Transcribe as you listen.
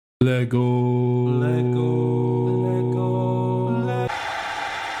Lego.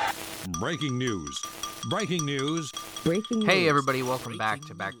 Breaking news. Breaking news. Hey everybody, welcome back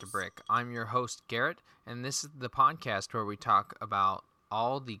to Brick. I'm your host Garrett, and this is the podcast where we talk about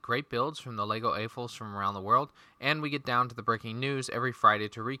all the great builds from the Lego AFOLs from around the world, and we get down to the breaking news every Friday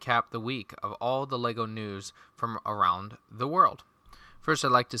to recap the week of all the Lego news from around the world. First,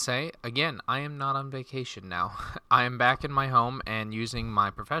 I'd like to say, again, I am not on vacation now. I am back in my home and using my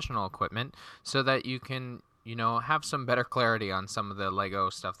professional equipment so that you can, have some better clarity on some of the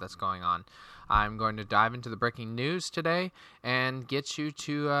Lego stuff that's going on. I'm going to dive into the breaking news today and get you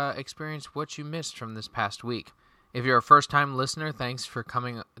to experience what you missed from this past week. If you're a first-time listener, thanks for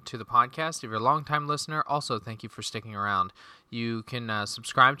coming to the podcast. If you're a long-time listener, also thank you for sticking around. You can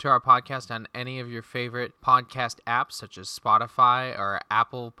subscribe to our podcast on any of your favorite podcast apps, such as Spotify or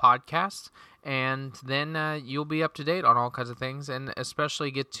Apple Podcasts, and then you'll be up to date on all kinds of things, and especially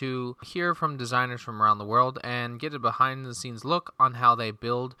get to hear from designers from around the world and get a behind-the-scenes look on how they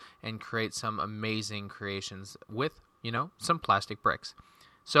build and create some amazing creations with, some plastic bricks.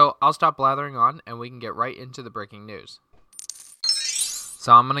 So I'll stop blathering on and we can get right into the breaking news.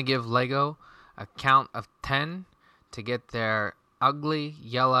 So I'm going to give Lego a count of 10 to get their ugly,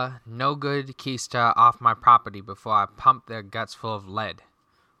 yellow, no good keister off my property before I pump their guts full of lead.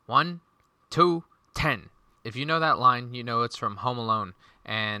 1, 2, 10. If you know that line, you know it's from Home Alone.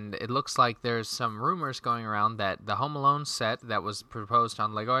 And it looks like there's some rumors going around that the Home Alone set that was proposed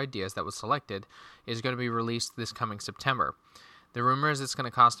on Lego Ideas that was selected is going to be released this coming September. The rumor is it's going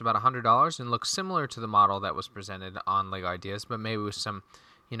to cost about $100 and look similar to the model that was presented on LEGO Ideas, but maybe with some,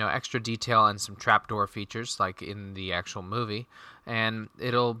 extra detail and some trapdoor features like in the actual movie. And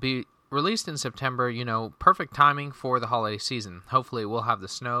it'll be released in September, perfect timing for the holiday season. Hopefully we'll have the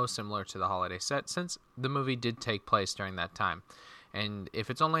snow similar to the holiday set since the movie did take place during that time. And if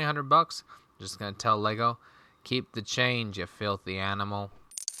it's only $100, I'm just going to tell LEGO, keep the change, you filthy animal.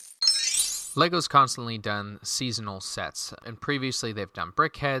 LEGO's constantly done seasonal sets, and previously they've done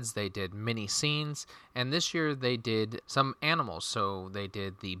BrickHeads, they did mini scenes, and this year they did some animals. So they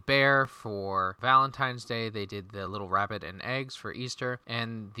did the bear for Valentine's Day, they did the little rabbit and eggs for Easter,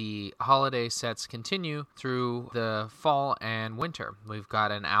 and the holiday sets continue through the fall and winter. We've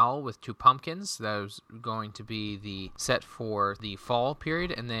got an owl with 2 pumpkins, that was going to be the set for the fall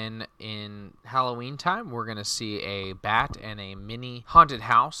period, and then in Halloween time we're going to see a bat and a mini haunted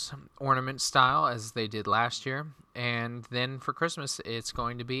house ornament style as they did last year, and then for Christmas it's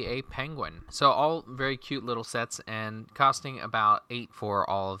going to be a penguin. So all very cute little sets and costing about $8 for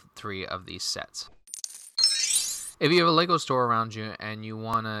all 3 of these sets. If you have a Lego store around you and you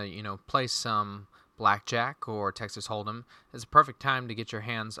want to play some Blackjack or Texas Hold'em, it's a perfect time to get your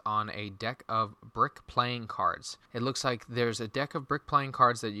hands on a deck of brick playing cards. It looks like there's a deck of brick playing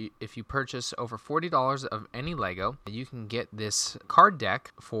cards that if you purchase over $40 of any Lego, you can get this card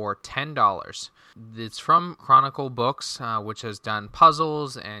deck for $10. It's from Chronicle Books, which has done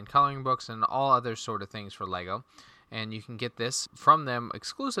puzzles and coloring books and all other sort of things for Lego. And you can get this from them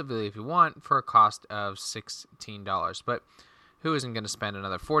exclusively if you want for a cost of $16. But who isn't going to spend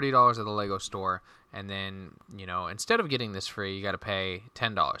another $40 at the Lego store? And then, instead of getting this free, you got to pay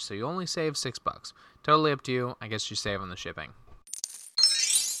 $10. So you only save $6. Totally up to you. I guess you save on the shipping.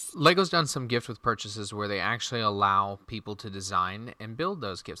 Lego's done some gift with purchases where they actually allow people to design and build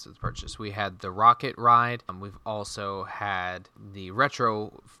those gifts with purchase. We had the rocket ride. We've also had the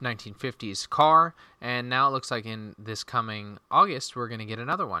retro 1950s car. And now it looks like in this coming August, we're going to get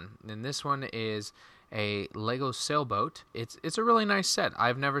another one. And this one is a Lego sailboat. It's a really nice set.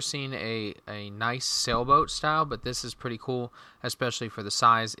 I've never seen a nice sailboat style, but this is pretty cool, especially for the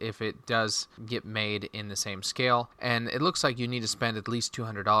size if it does get made in the same scale. And it looks like you need to spend at least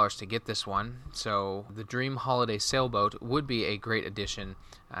 $200 to get this one. So the Dream Holiday Sailboat would be a great addition,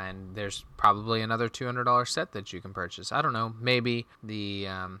 and there's probably another $200 set that you can purchase. I don't know, maybe the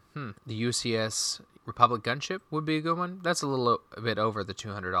UCS Republic Gunship would be a good one. That's a bit over the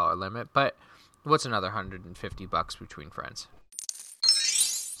 $200 limit, but what's another $150 between friends?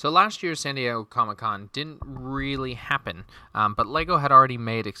 So last year's San Diego Comic-Con didn't really happen, but Lego had already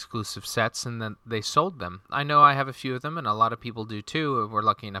made exclusive sets and then they sold them. I know I have a few of them and a lot of people do too. We're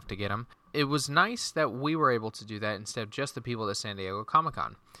lucky enough to get them. It was nice that we were able to do that instead of just the people at San Diego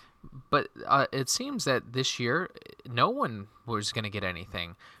Comic-Con. But it seems that this year, no one was going to get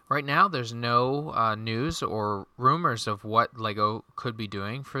anything. Right now, there's no news or rumors of what LEGO could be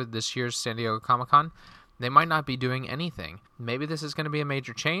doing for this year's San Diego Comic-Con. They might not be doing anything. Maybe this is going to be a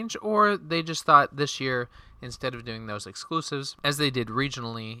major change, or they just thought this year, instead of doing those exclusives, as they did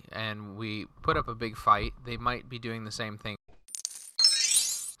regionally, and we put up a big fight, they might be doing the same thing.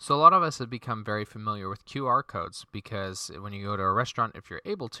 So a lot of us have become very familiar with QR codes because when you go to a restaurant, if you're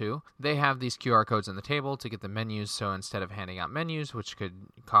able to, they have these QR codes on the table to get the menus. So instead of handing out menus, which could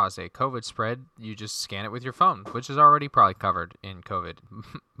cause a COVID spread, you just scan it with your phone, which is already probably covered in COVID.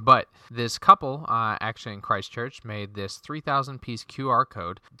 But this couple, actually in Christchurch, made this 3,000-piece QR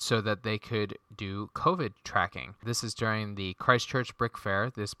code so that they could do COVID tracking. This is during the Christchurch Brick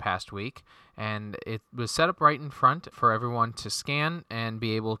Fair this past week, and it was set up right in front for everyone to scan and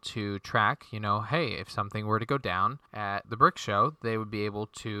be able to track, hey, if something were to go down at the brick show, they would be able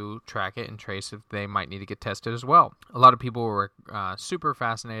to track it and trace if they might need to get tested as well. A lot of people were super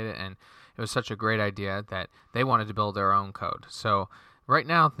fascinated, and it was such a great idea that they wanted to build their own code. So right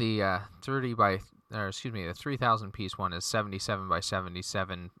now, the 3,000 piece one is 77 by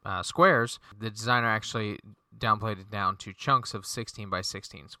 77 squares. The designer actually downplayed it down to chunks of 16 by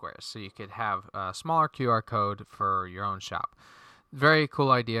 16 squares, so you could have a smaller QR code for your own shop. Very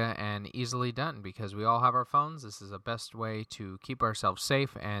cool idea and easily done because we all have our phones. This is the best way to keep ourselves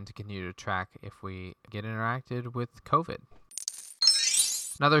safe and to continue to track if we get interacted with COVID.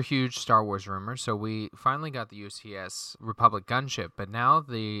 Another huge Star Wars rumor. So we finally got the UCS Republic gunship, but now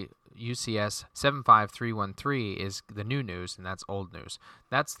the UCS 75313 is the new news, and that's old news.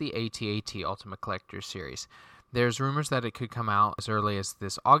 That's the AT-AT Ultimate Collector Series. There's rumors that it could come out as early as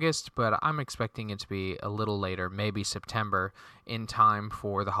this August, but I'm expecting it to be a little later, maybe September, in time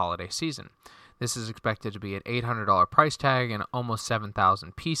for the holiday season. This is expected to be an $800 price tag and almost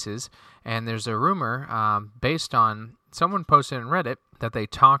 7,000 pieces. And there's a rumor based on someone posted in Reddit that they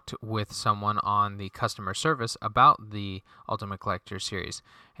talked with someone on the customer service about the Ultimate Collector Series.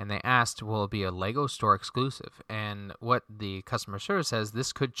 And they asked, will it be a LEGO store exclusive? And what the customer service says,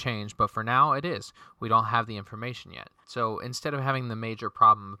 this could change, but for now it is. We don't have the information yet. So instead of having the major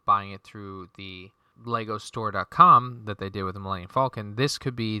problem of buying it through the LegoStore.com that they did with the Millennium Falcon, this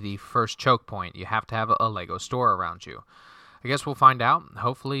could be the first choke point. You have to have a LEGO store around you. I guess we'll find out,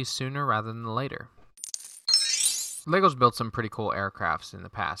 hopefully sooner rather than later. LEGO's built some pretty cool aircrafts in the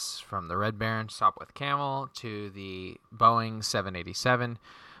past, from the Red Baron Sopwith Camel to the Boeing 787,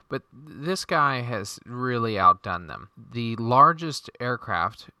 but this guy has really outdone them. The largest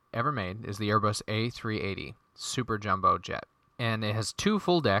aircraft ever made is the Airbus A380 Super Jumbo Jet, and it has 2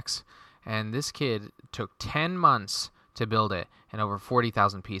 full decks. And this kid took 10 months to build it and over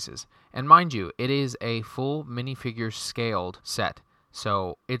 40,000 pieces. And mind you, it is a full minifigure scaled set.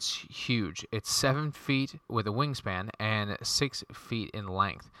 So it's huge. It's 7 feet with a wingspan and 6 feet in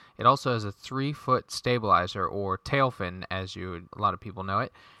length. It also has a 3-foot stabilizer, or tail fin as a lot of people know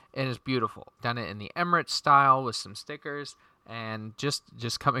it. It is beautiful. Done it in the Emirates style with some stickers. And just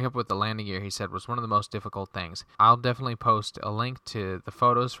coming up with the landing gear, he said, was one of the most difficult things. I'll definitely post a link to the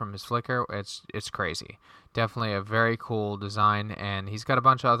photos from his Flickr. It's crazy. Definitely a very cool design, and he's got a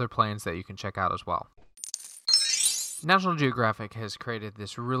bunch of other planes that you can check out as well. National Geographic has created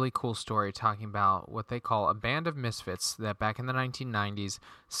this really cool story talking about what they call a band of misfits that back in the 1990s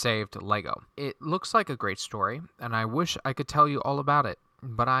saved LEGO. It looks like a great story, and I wish I could tell you all about it,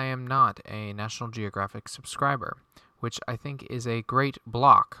 but I am not a National Geographic subscriber, which I think is a great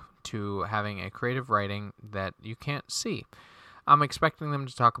block to having a creative writing that you can't see. I'm expecting them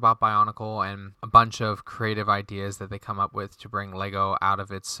to talk about Bionicle and a bunch of creative ideas that they come up with to bring LEGO out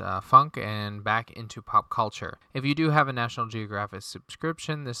of its funk and back into pop culture. If you do have a National Geographic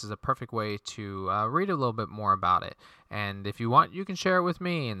subscription, this is a perfect way to read a little bit more about it. And if you want, you can share it with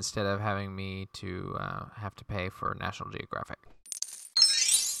me instead of having me to have to pay for National Geographic.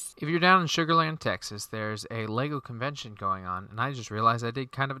 If you're down in Sugar Land, Texas, there's a LEGO convention going on, and I just realized I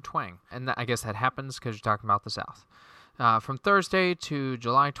did kind of a twang. And I guess that happens because you're talking about the South. From Thursday to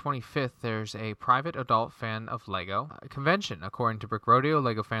July 25th, there's a private adult fan of LEGO convention. According to Brick Rodeo,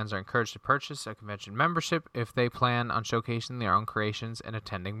 LEGO fans are encouraged to purchase a convention membership if they plan on showcasing their own creations and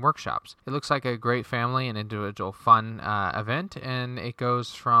attending workshops. It looks like a great family and individual fun event, and it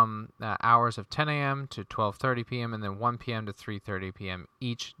goes from hours of 10 a.m. to 12:30 p.m. and then 1 p.m. to 3:30 p.m.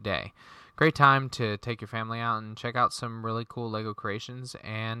 each day. Great time to take your family out and check out some really cool LEGO creations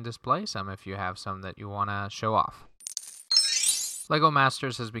and display some if you have some that you want to show off. LEGO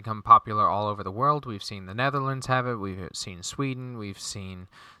Masters has become popular all over the world. We've seen the Netherlands have it, we've seen Sweden, we've seen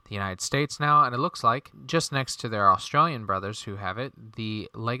the United States now, and it looks like just next to their Australian brothers who have it, the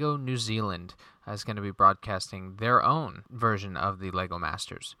LEGO New Zealand is going to be broadcasting their own version of the LEGO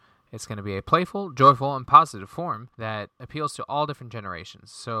Masters. It's going to be a playful, joyful, and positive form that appeals to all different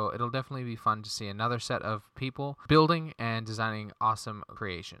generations. So it'll definitely be fun to see another set of people building and designing awesome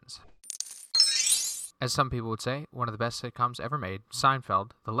creations. As some people would say, one of the best sitcoms ever made, Seinfeld,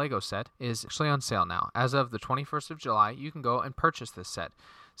 the LEGO set, is actually on sale now. As of the 21st of July, you can go and purchase this set.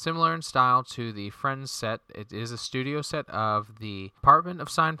 Similar in style to the Friends set, it is a studio set of the apartment of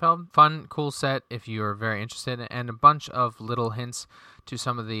Seinfeld. Fun, cool set if you are very interested, and a bunch of little hints to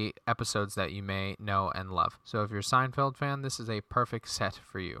some of the episodes that you may know and love. So if you're a Seinfeld fan, this is a perfect set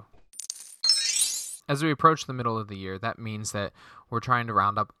for you. As we approach the middle of the year, that means that we're trying to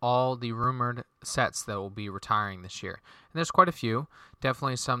round up all the rumored sets that will be retiring this year. And there's quite a few,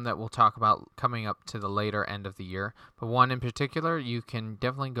 definitely some that we'll talk about coming up to the later end of the year. But one in particular you can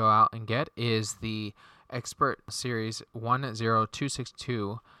definitely go out and get is the Expert Series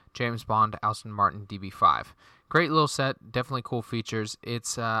 10262 James Bond Aston Martin DB5. Great little set, definitely cool features.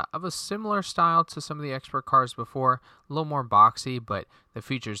 It's of a similar style to some of the Expert cars before, a little more boxy, but the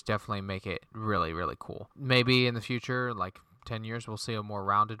features definitely make it really, really cool. Maybe in the future, like 10 years, we'll see a more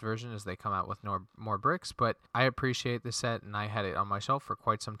rounded version as they come out with more bricks, but I appreciate the set, and I had it on my shelf for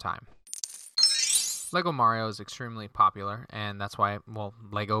quite some time. Lego Mario is extremely popular, and that's why,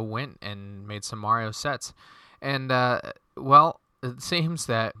 Lego went and made some Mario sets. And, it seems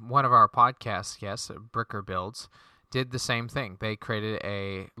that one of our podcast guests, Bricker Builds, did the same thing. They created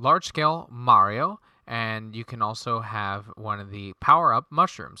a large-scale Mario, and you can also have one of the power-up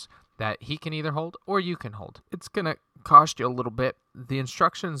mushrooms that he can either hold or you can hold. It's going to cost you a little bit. The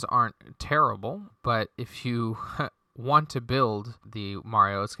instructions aren't terrible, but if you want to build the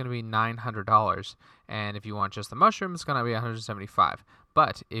Mario, it's going to be $900, and if you want just the mushroom, it's going to be $175.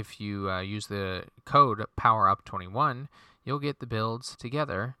 But if you use the code POWERUP21, you'll get the builds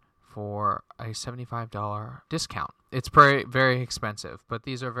together for a $75 discount. It's very, very expensive, but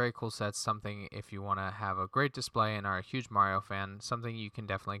these are very cool sets, something if you want to have a great display and are a huge Mario fan, something you can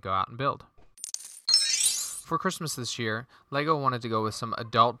definitely go out and build. For Christmas this year, LEGO wanted to go with some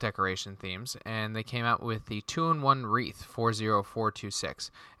adult decoration themes, and they came out with the 2-in-1 Wreath 40426,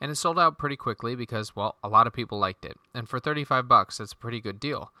 and it sold out pretty quickly because, a lot of people liked it, and for $35, that's a pretty good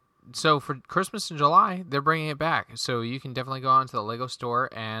deal. So for Christmas in July, they're bringing it back. So you can definitely go onto the LEGO store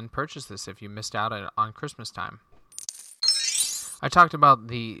and purchase this if you missed out on Christmas time. I talked about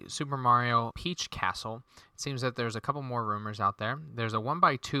the Super Mario Peach Castle. It seems that there's a couple more rumors out there. There's a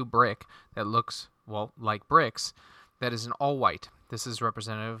 1x2 brick that looks, like bricks, that is in all white. This is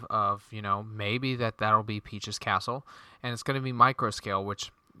representative of, maybe that'll be Peach's Castle. And it's going to be micro scale,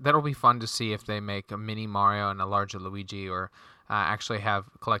 which that'll be fun to see if they make a mini Mario and a larger Luigi, or actually have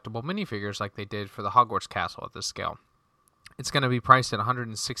collectible minifigures like they did for the Hogwarts Castle at this scale. It's going to be priced at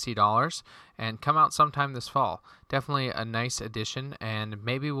 $160 and come out sometime this fall. Definitely a nice addition, and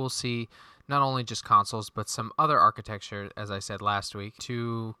maybe we'll see not only just consoles, but some other architecture, as I said last week,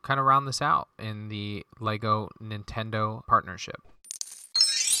 to kind of round this out in the LEGO Nintendo partnership.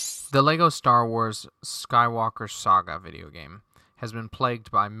 The LEGO Star Wars Skywalker Saga video game has been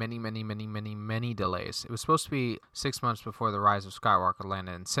plagued by many delays. It was supposed to be 6 months before The Rise of Skywalker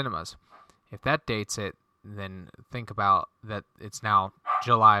landed in cinemas. If that dates it, then think about that it's now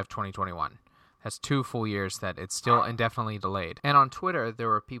July of 2021. That's 2 full years that it's still indefinitely delayed. And on Twitter, there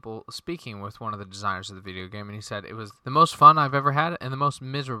were people speaking with one of the designers of the video game, and he said it was the most fun I've ever had and the most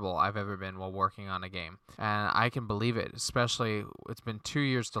miserable I've ever been while working on a game. And I can believe it, especially it's been 2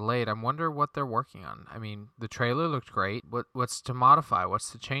 years delayed. I wonder what they're working on. I mean, the trailer looked great. What's to modify?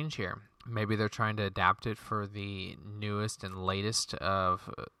 What's to change here? Maybe they're trying to adapt it for the newest and latest of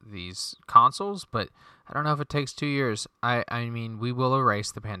these consoles, but I don't know if it takes 2 years. I mean, we will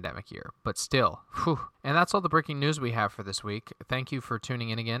erase the pandemic year, but still. Whew. And that's all the breaking news we have for this week. Thank you for tuning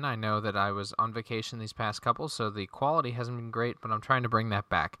in again. I know that I was on vacation these past couple, so the quality hasn't been great, but I'm trying to bring that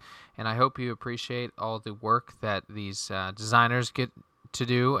back. And I hope you appreciate all the work that these designers get to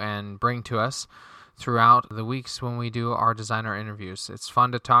do and bring to us throughout the weeks when we do our designer interviews. It's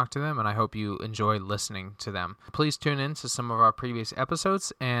fun to talk to them, and I hope you enjoy listening to them. Please tune in to some of our previous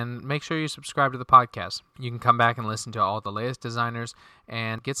episodes, and make sure you subscribe to the podcast. You can come back and listen to all the latest designers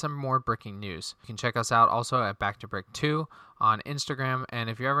and get some more bricking news. You can check us out also at Back to Brick 2 on Instagram, and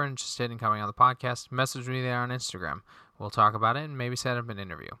if you're ever interested in coming on the podcast, message me there on Instagram. We'll talk about it and maybe set up an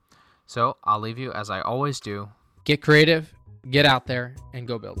interview. So I'll leave you as I always do. Get creative, get out there, and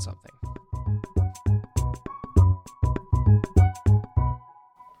go build something.